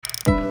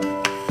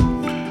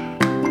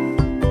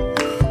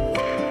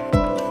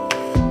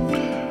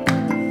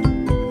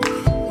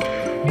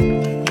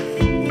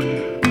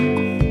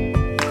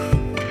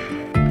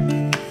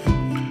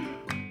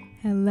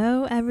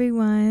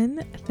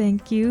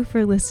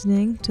for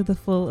listening to the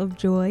Full of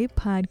Joy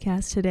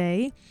podcast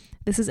today.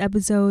 This is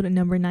episode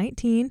number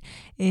 19,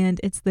 and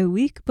it's the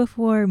week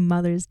before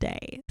Mother's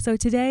Day. So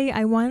today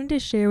I wanted to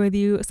share with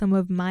you some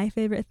of my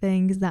favorite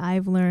things that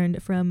I've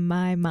learned from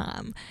my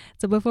mom.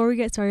 So before we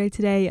get started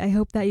today, I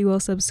hope that you will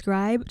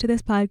subscribe to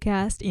this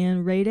podcast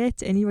and rate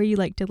it anywhere you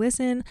like to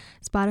listen: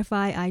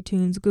 Spotify,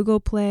 iTunes, Google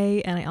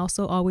Play, and I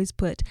also always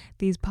put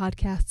these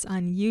podcasts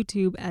on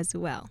YouTube as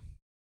well.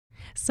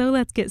 So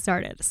let's get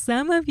started.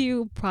 Some of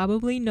you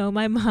probably know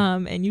my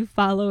mom and you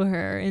follow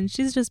her, and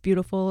she's just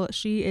beautiful.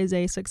 She is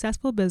a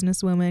successful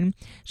businesswoman.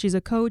 She's a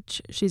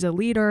coach. She's a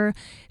leader.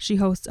 She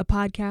hosts a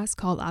podcast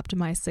called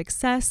Optimize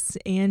Success,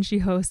 and she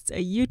hosts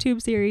a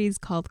YouTube series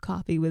called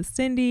Coffee with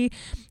Cindy.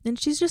 And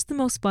she's just the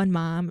most fun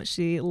mom.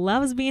 She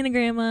loves being a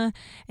grandma,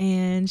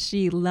 and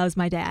she loves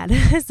my dad.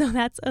 So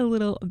that's a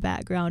little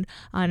background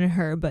on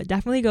her, but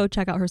definitely go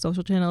check out her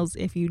social channels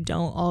if you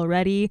don't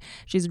already.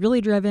 She's really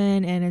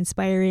driven and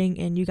inspiring,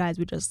 and you guys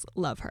would just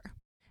love her.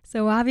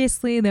 So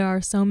obviously there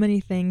are so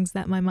many things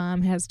that my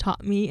mom has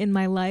taught me in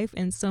my life,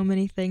 and so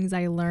many things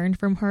I learned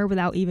from her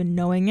without even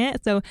knowing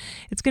it. So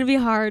it's going to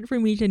be hard for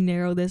me to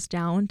narrow this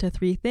down to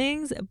 3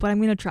 things, but I'm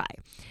going to try.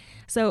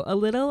 So a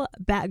little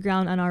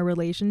background on our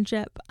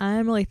relationship.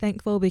 I'm really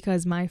thankful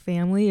because my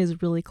family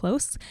is really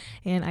close,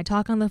 and I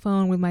talk on the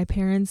phone with my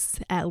parents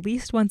at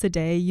least once a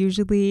day.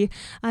 Usually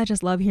I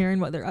just love hearing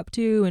what they're up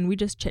to, and we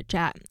just chit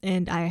chat.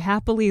 And I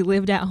happily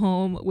lived at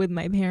home with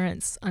my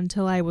parents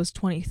until I was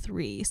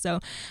 23. So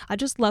I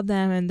just love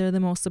them, and they're the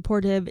most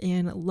supportive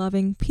and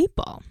loving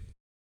people.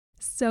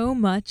 So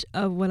much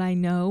of what I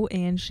know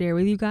and share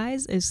with you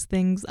guys is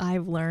things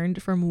I've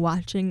learned from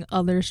watching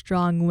other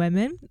strong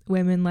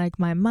women like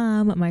my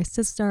mom, my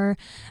sister,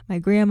 my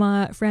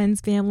grandma, friends,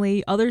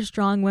 family, other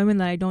strong women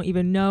that I don't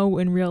even know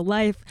in real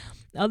life.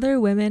 Other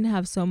women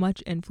have so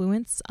much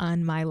influence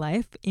on my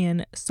life,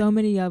 and so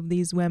many of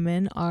these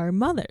women are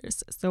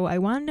mothers. So I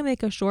wanted to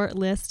make a short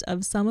list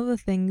of some of the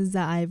things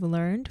that I've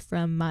learned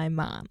from my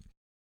mom.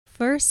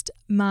 First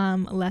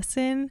mom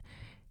lesson: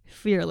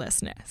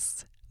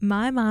 fearlessness.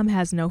 My mom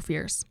has no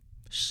fears.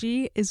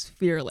 She is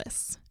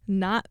fearless.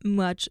 Not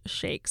much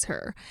shakes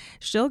her.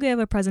 She'll give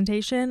a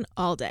presentation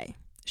all day.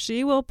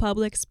 She will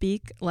public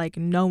speak like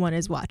no one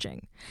is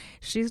watching.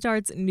 She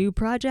starts new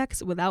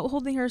projects without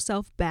holding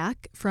herself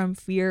back from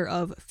fear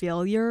of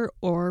failure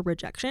or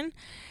rejection.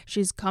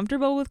 She's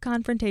comfortable with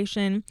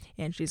confrontation,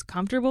 and she's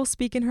comfortable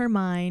speaking her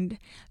mind.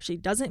 She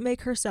doesn't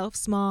make herself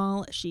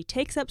small. She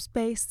takes up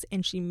space,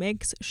 and she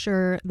makes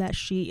sure that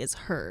she is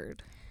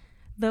heard.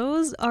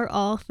 Those are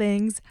all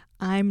things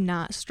I'm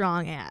not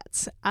strong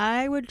at.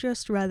 I would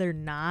just rather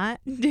not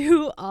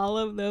do all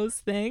of those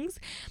things.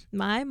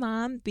 My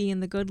mom, being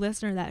the good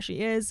listener that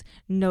she is,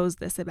 knows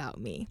this about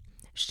me.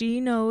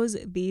 She knows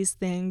these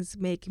things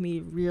make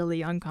me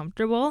really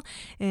uncomfortable,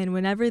 and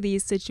whenever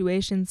these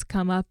situations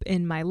come up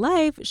in my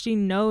life, she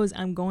knows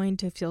I'm going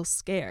to feel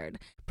scared.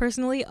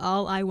 Personally,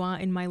 all I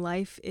want in my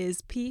life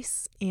is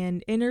peace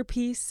and inner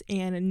peace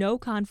and no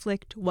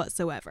conflict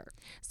whatsoever.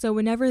 So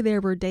whenever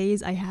there were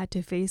days I had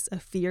to face a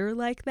fear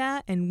like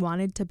that and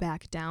wanted to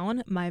back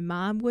down, my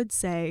mom would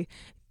say,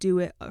 "Do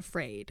it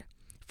afraid."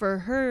 For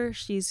her,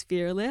 she's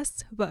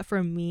fearless, but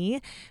for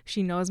me,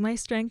 she knows my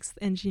strengths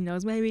and she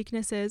knows my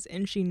weaknesses,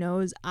 and she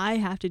knows I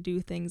have to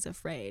do things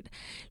afraid.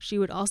 She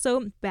would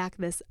also back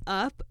this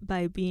up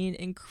by being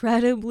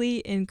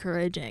incredibly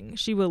encouraging.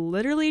 She will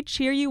literally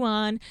cheer you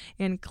on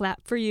and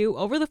clap for you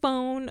over the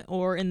phone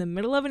or in the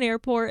middle of an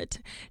airport.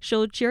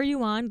 She'll cheer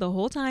you on the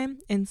whole time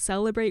and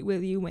celebrate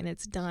with you when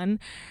it's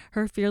done.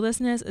 Her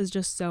fearlessness is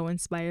just so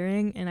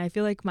inspiring, and I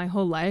feel like my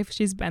whole life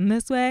she's been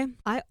this way.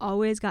 I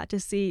always got to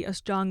see a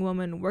strong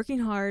woman working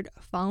hard,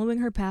 following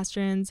her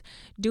passions,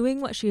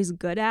 doing what she's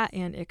good at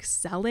and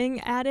excelling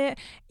at it,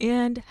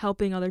 and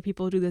helping other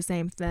people do the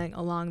same thing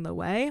along the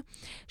way.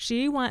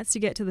 She wants to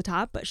get to the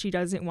top, but she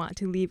doesn't want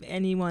to leave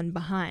anyone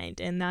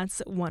behind. And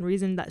that's one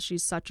reason that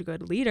she's such a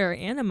good leader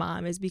and a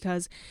mom, is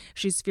because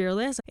she's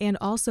fearless, and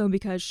also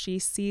because she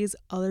sees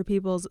other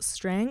people's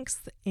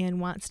strengths and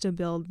wants to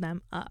build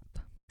them up.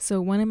 So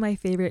one of my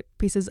favorite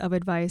pieces of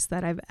advice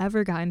that I've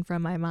ever gotten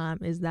from my mom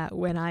is that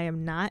when I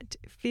am not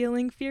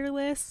feeling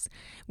fearless,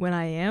 when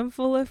I am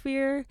full of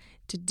fear,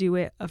 to do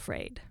it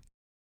afraid.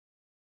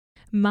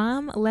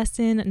 Mom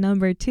lesson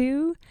number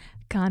 2,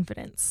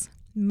 confidence.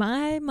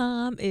 My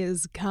mom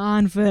is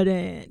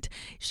confident.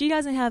 She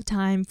doesn't have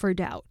time for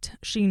doubt.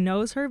 She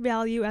knows her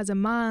value as a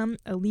mom,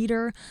 a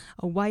leader,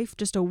 a wife,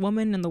 just a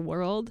woman in the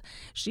world.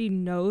 She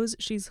knows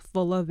she's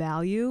full of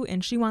value,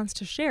 and she wants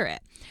to share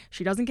it.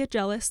 She doesn't get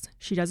jealous.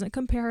 She doesn't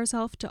compare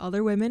herself to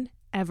other women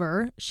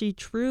ever. She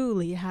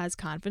truly has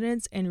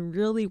confidence and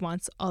really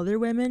wants other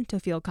women to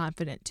feel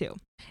confident too.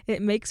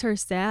 It makes her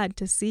sad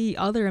to see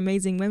other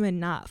amazing women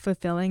not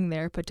fulfilling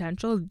their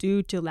potential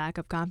due to lack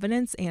of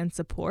confidence and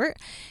support.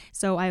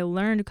 So I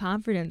learned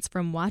confidence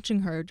from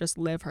watching her just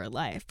live her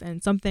life.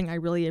 And something I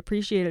really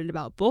appreciated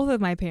about both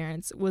of my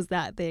parents was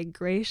that they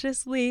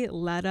graciously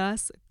let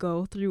us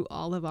go through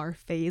all of our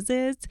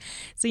phases.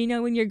 So,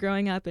 when you're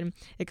growing up and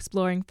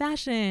exploring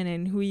fashion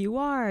and who you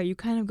are, you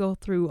kind of go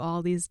through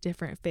all these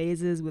different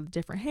phases with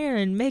different hair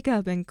and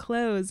makeup and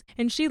clothes.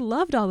 And she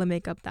loved all the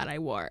makeup that I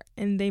wore.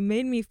 And they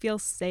made me feel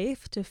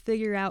safe to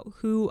figure out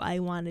who I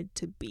wanted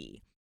to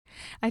be.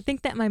 I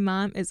think that my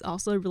mom is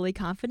also really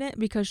confident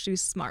because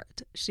she's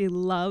smart. She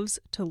loves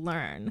to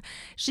learn.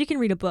 She can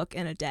read a book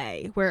in a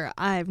day, where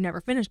I've never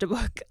finished a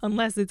book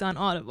unless it's on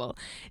Audible.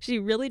 She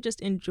really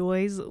just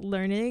enjoys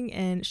learning,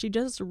 and she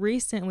just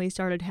recently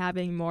started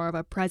having more of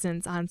a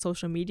presence on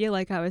social media,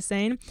 like I was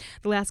saying,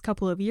 the last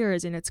couple of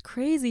years, and it's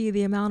crazy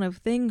the amount of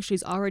things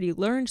she's already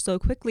learned so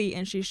quickly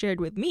and she shared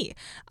with me.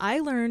 I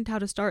learned how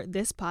to start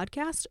this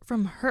podcast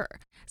from her.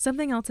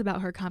 Something else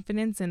about her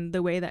confidence and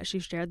the way that she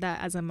shared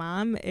that as a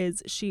mom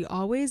is she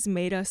always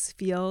made us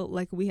feel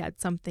like we had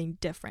something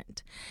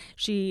different.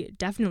 She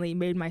definitely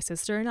made my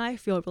sister and I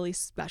feel really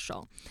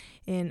special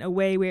in a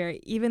way where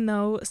even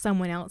though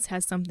someone else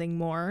has something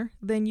more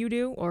than you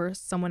do, or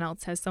someone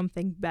else has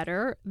something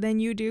better than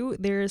you do,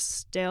 there's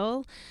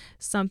still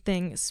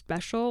something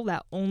special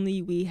that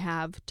only we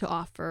have to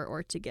offer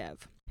or to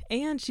give.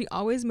 And she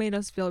always made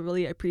us feel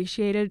really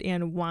appreciated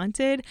and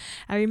wanted.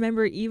 I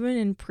remember even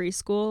in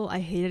preschool, I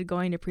hated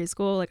going to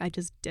preschool. Like, I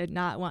just did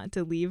not want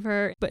to leave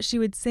her. But she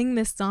would sing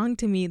this song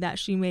to me that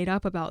she made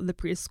up about the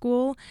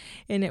preschool.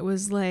 And it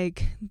was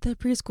like, the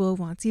preschool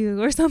wants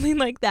you, or something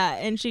like that.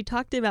 And she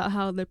talked about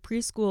how the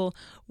preschool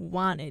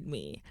wanted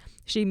me.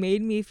 She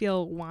made me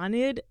feel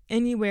wanted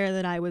anywhere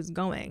that I was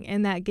going,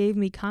 and that gave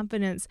me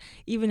confidence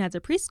even as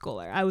a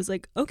preschooler. I was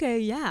like, okay,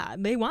 yeah,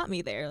 they want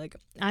me there. Like,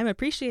 I'm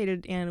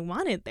appreciated and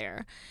wanted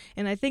there.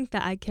 And I think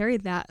that I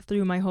carried that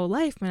through my whole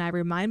life, and I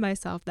remind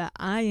myself that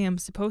I am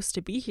supposed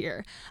to be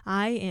here.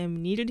 I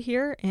am needed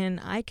here,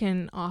 and I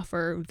can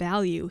offer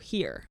value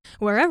here,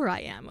 wherever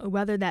I am,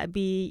 whether that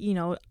be,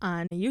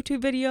 on a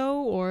YouTube video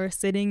or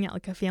sitting at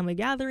like a family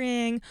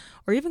gathering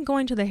or even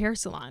going to the hair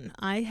salon.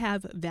 I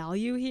have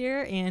value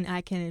here, and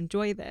I can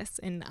enjoy this,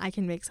 and I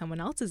can make someone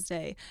else's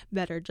day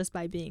better just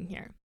by being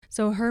here.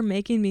 So her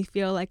making me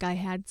feel like I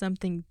had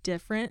something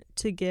different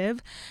to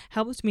give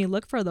helped me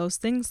look for those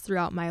things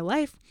throughout my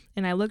life,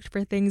 and I looked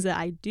for things that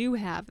I do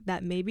have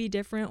that may be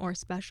different or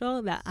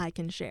special that I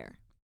can share.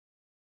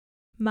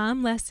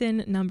 Mom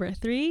lesson number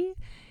 3.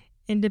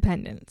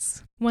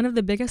 Independence. One of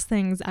the biggest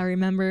things I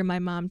remember my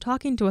mom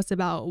talking to us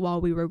about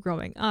while we were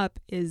growing up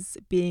is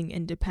being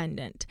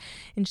independent.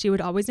 And she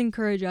would always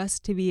encourage us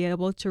to be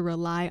able to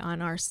rely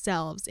on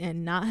ourselves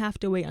and not have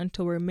to wait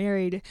until we're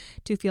married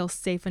to feel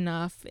safe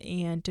enough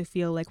and to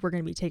feel like we're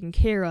going to be taken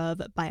care of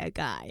by a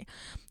guy.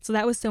 So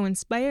that was so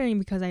inspiring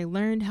because I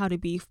learned how to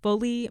be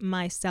fully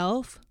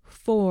myself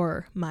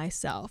for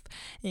myself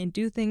and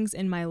do things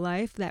in my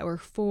life that were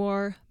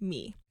for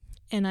me.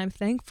 And I'm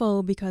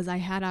thankful because I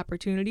had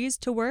opportunities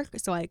to work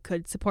so I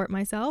could support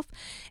myself,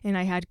 and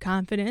I had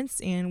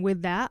confidence, and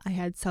with that I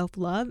had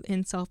self-love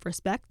and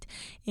self-respect,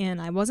 and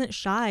I wasn't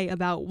shy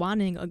about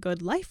wanting a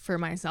good life for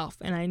myself,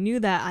 and I knew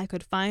that I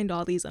could find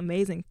all these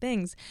amazing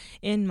things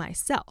in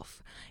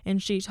myself.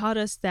 And she taught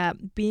us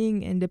that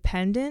being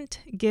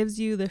independent gives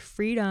you the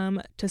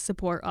freedom to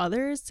support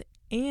others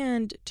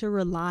and to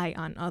rely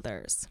on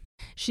others.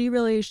 She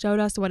really showed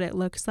us what it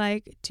looks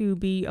like to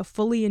be a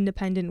fully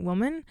independent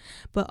woman,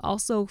 but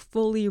also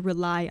fully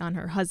rely on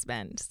her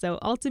husband. So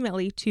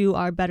ultimately, two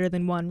are better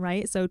than one,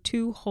 right? So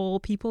two whole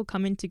people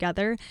coming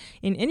together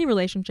in any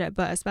relationship,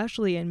 but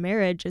especially in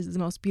marriage, is the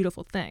most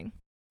beautiful thing.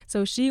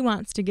 So she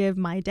wants to give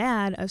my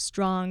dad a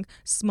strong,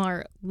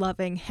 smart,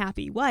 loving,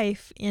 happy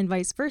wife, and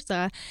vice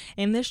versa.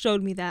 And this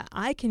showed me that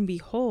I can be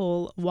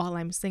whole while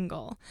I'm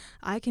single.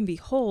 I can be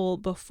whole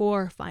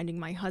before finding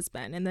my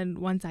husband. And then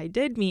once I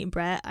did meet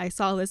Brett, I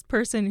saw this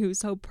person who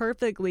so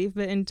perfectly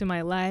fit into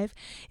my life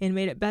and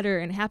made it better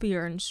and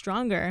happier and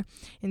stronger.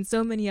 And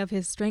so many of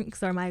his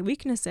strengths are my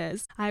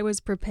weaknesses. I was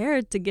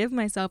prepared to give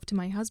myself to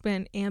my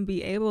husband and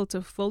be able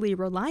to fully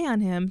rely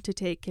on him to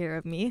take care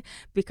of me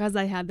because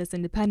I had this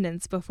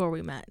independence before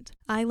we met.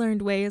 I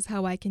learned ways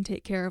how I can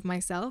take care of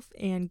myself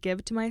and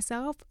give to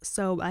myself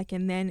so I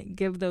can then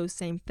give those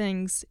same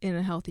things in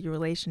a healthy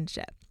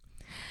relationship.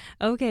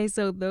 Okay,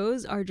 so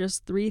those are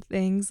just 3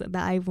 things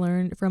that I've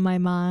learned from my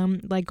mom.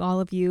 Like all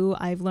of you,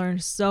 I've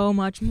learned so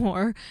much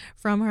more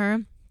from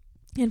her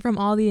and from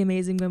all the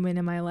amazing women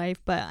in my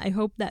life, but I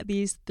hope that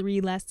these 3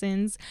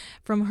 lessons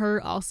from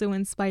her also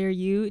inspire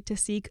you to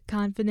seek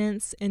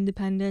confidence,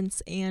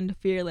 independence, and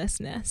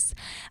fearlessness.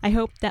 I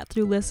hope that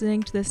through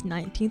listening to this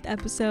 19th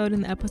episode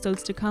and the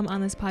episodes to come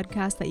on this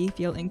podcast that you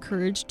feel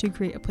encouraged to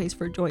create a place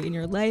for joy in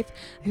your life.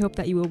 I hope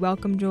that you will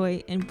welcome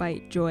joy,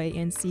 invite joy,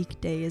 and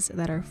seek days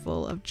that are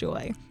full of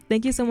joy.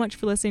 Thank you so much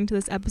for listening to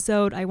this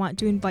episode. I want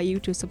to invite you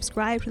to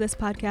subscribe to this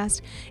podcast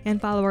and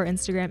follow our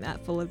Instagram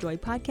at Full of Joy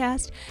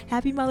Podcast.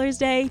 Happy Mother's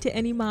Day to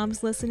any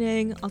moms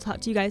listening. I'll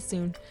talk to you guys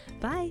soon.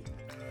 Bye.